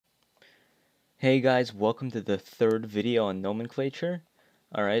Hey guys, welcome to the third video on nomenclature.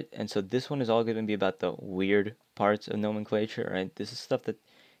 Alright, and so this one is all going to be about the weird parts of nomenclature. Right, this is stuff that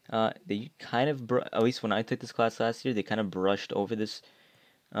they kind of, at least when I took this class last year, they kind of brushed over this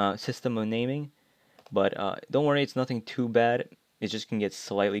system of naming. But don't worry, it's nothing too bad. It just can get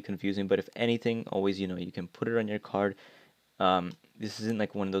slightly confusing. But if anything, always, you can put it on your card. This isn't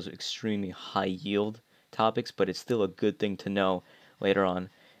like one of those extremely high yield topics, but it's still a good thing to know later on.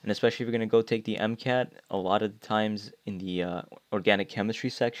 And especially if you're going to go take the MCAT, a lot of the times in the organic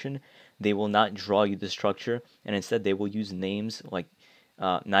chemistry section, they will not draw you the structure, and instead they will use names like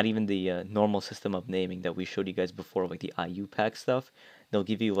not even the normal system of naming that we showed you guys before, like the IUPAC stuff. They'll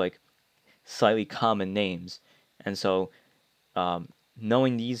give you like slightly common names, and so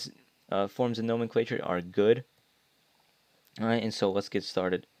knowing these forms of nomenclature are good. Alright, and so let's get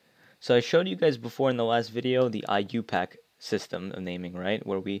started. So I showed you guys before in the last video the IUPAC system of naming, right?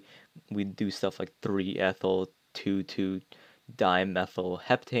 Where we do stuff like 3-ethyl, 2,2-dimethyl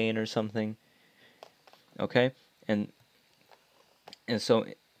heptane or something. Okay? And so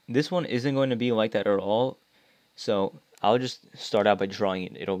this one isn't going to be like that at all. So I'll just start out by drawing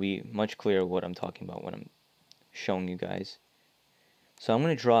it. It'll be much clearer what I'm talking about when I'm showing you guys. So I'm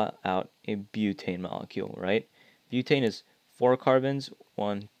going to draw out a butane molecule, right? Butane is 4 carbons,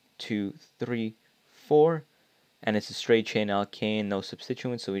 1, 2, 3, 4, and it's a straight chain alkane, no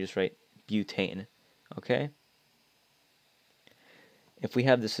substituents, so we just write butane, okay? If we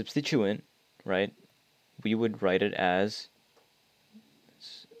have the substituent, right, we would write it as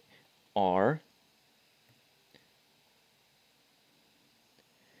R,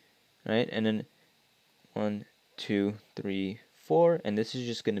 right, and then 1, 2, 3, 4, and this is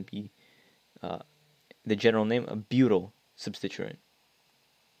just going to be the general name, a butyl substituent,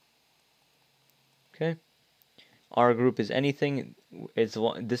 okay? R group is anything.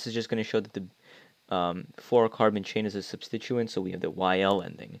 This is just going to show that the 4-carbon chain is a substituent, so we have the YL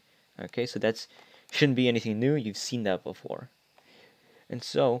ending. Okay, so that's shouldn't be anything new. You've seen that before. And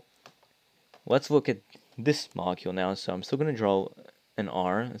so let's look at this molecule now. So I'm still going to draw an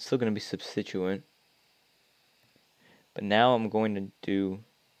R. It's still going to be substituent. But now I'm going to do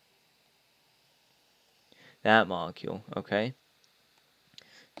that molecule. Okay.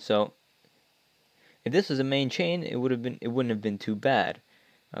 So if this was a main chain, it wouldn't have been too bad.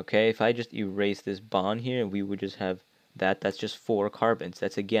 Okay, if I just erase this bond here, we would just have that. That's just 4 carbons.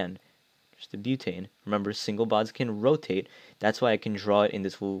 That's again just a butane. Remember, single bonds can rotate. That's why I can draw it in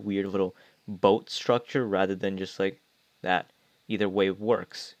this weird little boat structure rather than just like that. Either way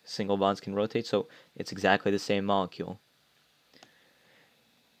works. Single bonds can rotate, so it's exactly the same molecule.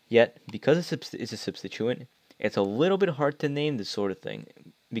 Yet, because it's a substituent, it's a little bit hard to name this sort of thing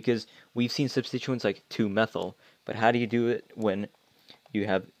because we've seen substituents like 2-methyl, but how do you do it when you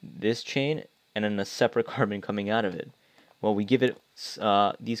have this chain and then a separate carbon coming out of it? Well, we give it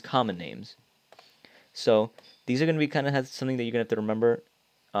these common names. So these are going to be kind of something that you're going to have to remember.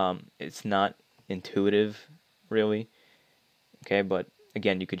 It's not intuitive, really. Okay, but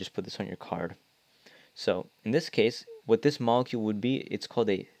again, you could just put this on your card. So in this case, what this molecule would be, it's called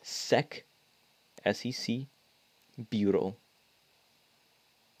a sec, S-E-C, butyl.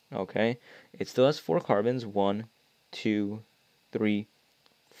 Okay, it still has 4 carbons, 1, 2, 3,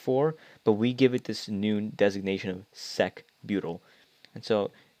 4, but we give it this new designation of sec butyl. And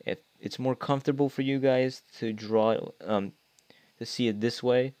so if it's more comfortable for you guys to draw it, to see it this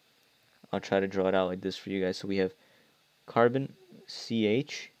way, I'll try to draw it out like this for you guys. So we have carbon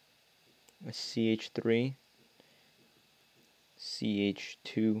CH, CH3,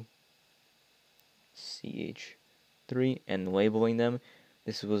 CH2, CH3, and labeling them.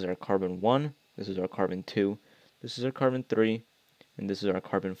 This was our carbon 1, this is our carbon 2, this is our carbon 3, and this is our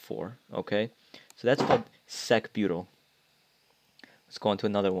carbon 4, okay? So that's called sec butyl. Let's go on to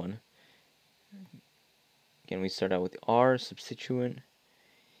another one. Again, we start out with R, substituent,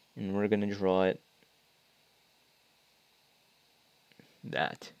 and we're going to draw it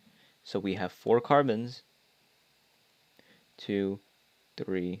that. So we have 4 carbons, 2,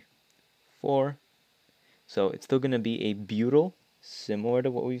 3, 4. So it's still going to be a butyl, similar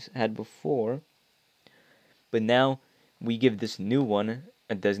to what we've had before. But now we give this new one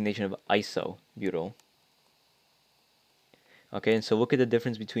a designation of isobutyl. Okay, and so look at the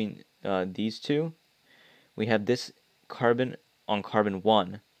difference between these two. We have this carbon on carbon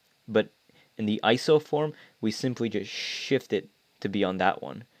 1, but in the iso form, we simply just shift it to be on that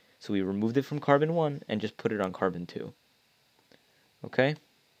one. So we removed it from carbon 1 and just put it on carbon 2. Okay?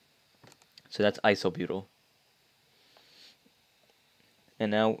 So that's isobutyl. And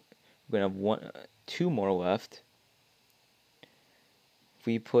now we're going to have 2 more left. If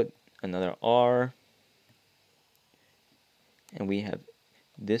we put another R, and we have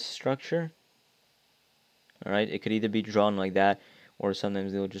this structure. All right, it could either be drawn like that, or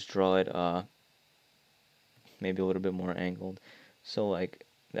sometimes they'll just draw it maybe a little bit more angled. So like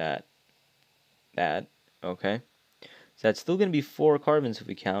that, okay? So that's still going to be 4 carbons if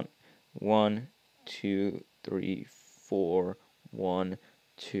we count. 1, 2, 3, 4, 1,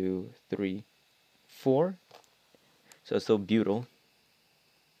 2, 3, 4. So it's still butyl.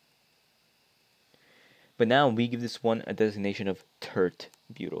 But now we give this one a designation of tert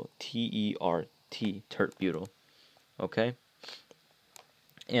butyl. T-E-R-T, tert butyl. Okay?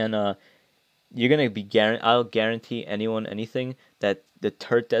 And you're going to be I'll guarantee anyone anything that the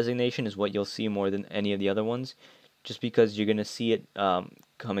tert designation is what you'll see more than any of the other ones, just because you're going to see it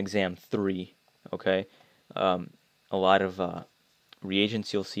come exam 3. Okay? A lot of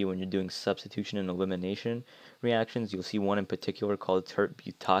reagents you'll see when you're doing substitution and elimination reactions. You'll see one in particular called tert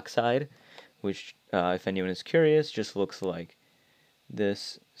butoxide, which, if anyone is curious, just looks like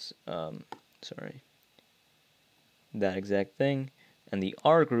this. Sorry, that exact thing. And the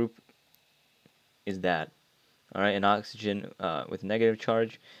R group is that. All right, an oxygen with negative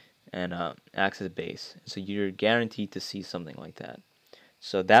charge and acts as a base. So you're guaranteed to see something like that.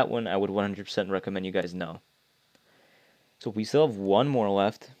 So that one I would 100% recommend you guys know. So we still have one more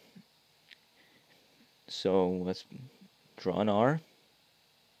left. So let's draw an R.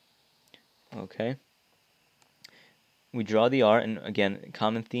 Okay. We draw the R, and again,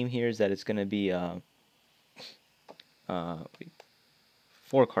 common theme here is that it's going to be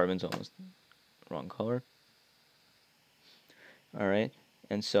 4 carbons almost. Wrong color. Alright,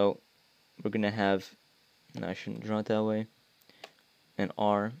 and so we're going to have, no, I shouldn't draw it that way, an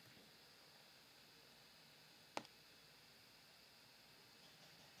R.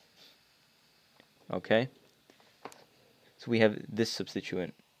 Okay. So we have this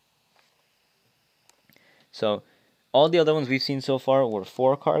substituent. So all the other ones we've seen so far were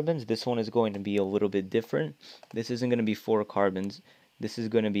 4 carbons. This one is going to be a little bit different. This isn't going to be 4 carbons. This is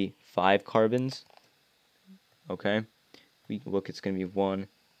going to be 5 carbons. Okay. We look, it's going to be 1,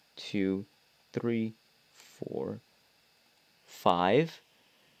 2, 3, 4, 5.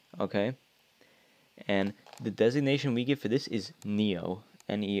 Okay. And the designation we give for this is neo.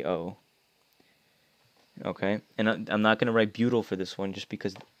 N-E-O. Okay. And I'm not going to write butyl for this one just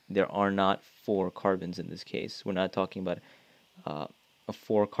because there are not 4 carbons in this case. We're not talking about a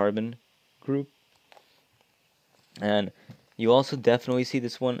 4 carbon group. And you also definitely see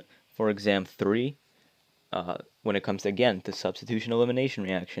this one for exam 3 when it comes, again, to substitution elimination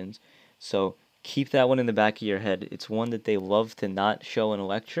reactions. So keep that one in the back of your head. It's one that they love to not show in a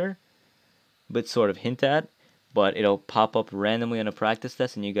lecture, but sort of hint at, but it'll pop up randomly on a practice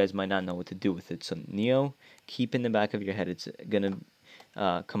test and you guys might not know what to do with it. So neo, keep in the back of your head. It's going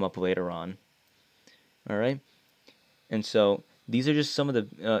to come up later on. Alright? And so these are just some of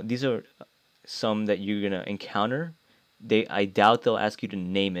the, these are some that you're going to encounter. I doubt they'll ask you to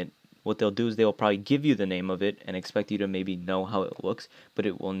name it. What they'll do is they'll probably give you the name of it and expect you to maybe know how it looks, but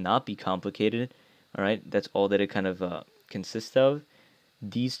it will not be complicated. Alright? That's all that it kind of consists of.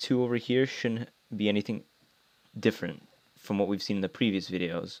 These two over here shouldn't be anything different from what we've seen in the previous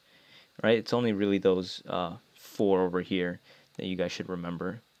videos. Right? It's only really those 4 over here that you guys should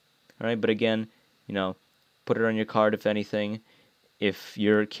remember. Alright, but again, you know, put it on your card if anything. If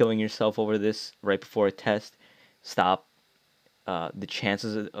you're killing yourself over this right before a test, stop. The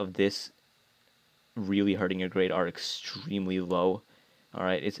chances of this really hurting your grade are extremely low.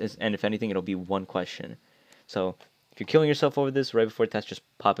 Alright, and if anything, it'll be one question. So if you're killing yourself over this right before a test, just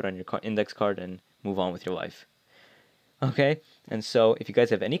pop it on your index card and move on with your life. Okay, and so if you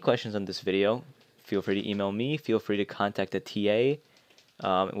guys have any questions on this video, feel free to email me, feel free to contact the TA,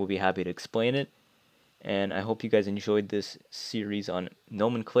 and we'll be happy to explain it. And I hope you guys enjoyed this series on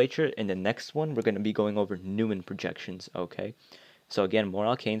nomenclature. In the next one, we're going to be going over Newman projections, okay? So again, more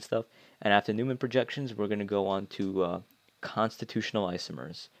Alkane stuff, and after Newman projections, we're going to go on to constitutional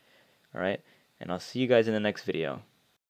isomers, alright? And I'll see you guys in the next video.